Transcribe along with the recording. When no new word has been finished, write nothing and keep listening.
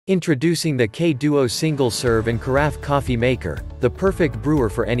Introducing the K-Duo Single Serve and Carafe Coffee Maker, the perfect brewer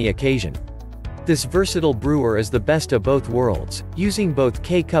for any occasion. This versatile brewer is the best of both worlds, using both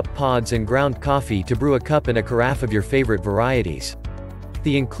K-cup pods and ground coffee to brew a cup and a carafe of your favorite varieties.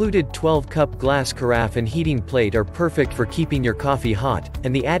 The included 12-cup glass carafe and heating plate are perfect for keeping your coffee hot,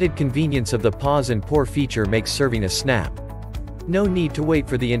 and the added convenience of the pause and pour feature makes serving a snap. No need to wait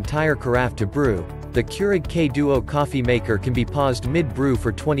for the entire carafe to brew. The Keurig K-Duo Coffee Maker can be paused mid-brew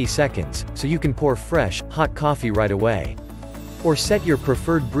for 20 seconds, so you can pour fresh, hot coffee right away. Or set your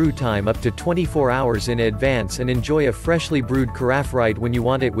preferred brew time up to 24 hours in advance and enjoy a freshly brewed carafe right when you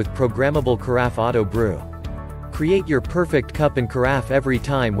want it with programmable Carafe Auto Brew. Create your perfect cup and carafe every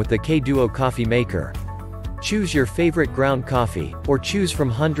time with the K-Duo Coffee Maker. Choose your favorite ground coffee, or choose from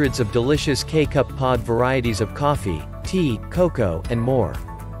hundreds of delicious K-cup pod varieties of coffee, tea, cocoa, and more.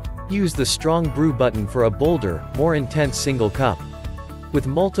 Use the strong brew button for a bolder, more intense single cup. With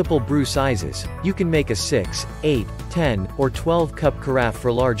multiple brew sizes, you can make a 6, 8, 10, or 12 cup carafe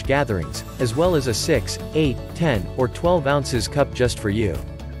for large gatherings, as well as a 6, 8, 10, or 12 ounces cup just for you.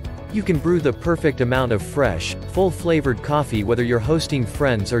 You can brew the perfect amount of fresh, full-flavored coffee whether you're hosting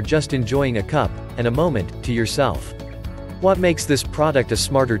friends or just enjoying a cup, and a moment, to yourself. What makes this product a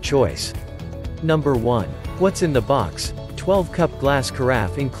smarter choice? Number 1. What's in the box? 12-cup glass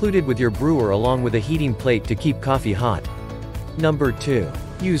carafe included with your brewer along with a heating plate to keep coffee hot. Number 2.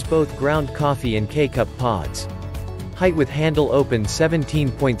 Use both ground coffee and K-cup pods. Height with handle open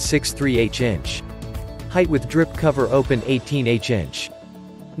 17.63 inch. Height with drip cover open 18 inch.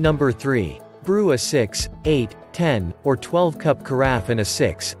 Number 3. Brew a 6, 8, 10, or 12 cup carafe in a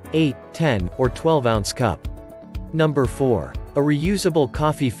 6, 8, 10, or 12 ounce cup. Number 4. A reusable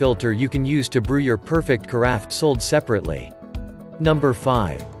coffee filter you can use to brew your perfect carafe, sold separately. Number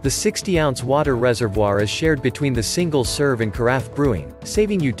 5. The 60-ounce water reservoir is shared between the single serve and carafe brewing,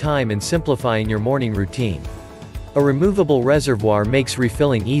 saving you time and simplifying your morning routine. A removable reservoir makes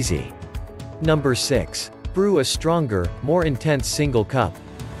refilling easy. Number 6. Brew a stronger, more intense single cup.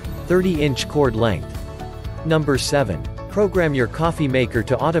 30-inch cord length. Number 7. Program your coffee maker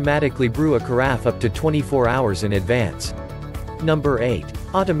to automatically brew a carafe up to 24 hours in advance. Number 8.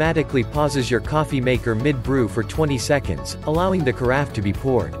 Automatically pauses your coffee maker mid-brew for 20 seconds, allowing the carafe to be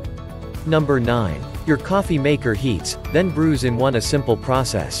poured. Number 9. Your coffee maker heats, then brews in a simple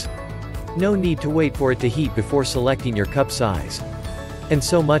process. No need to wait for it to heat before selecting your cup size. And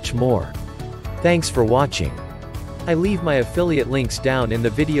so much more. Thanks for watching. I leave my affiliate links down in the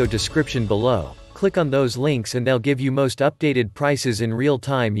video description below. Click on those links and they'll give you most updated prices in real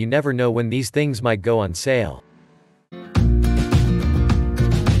time. You never know when these things might go on sale.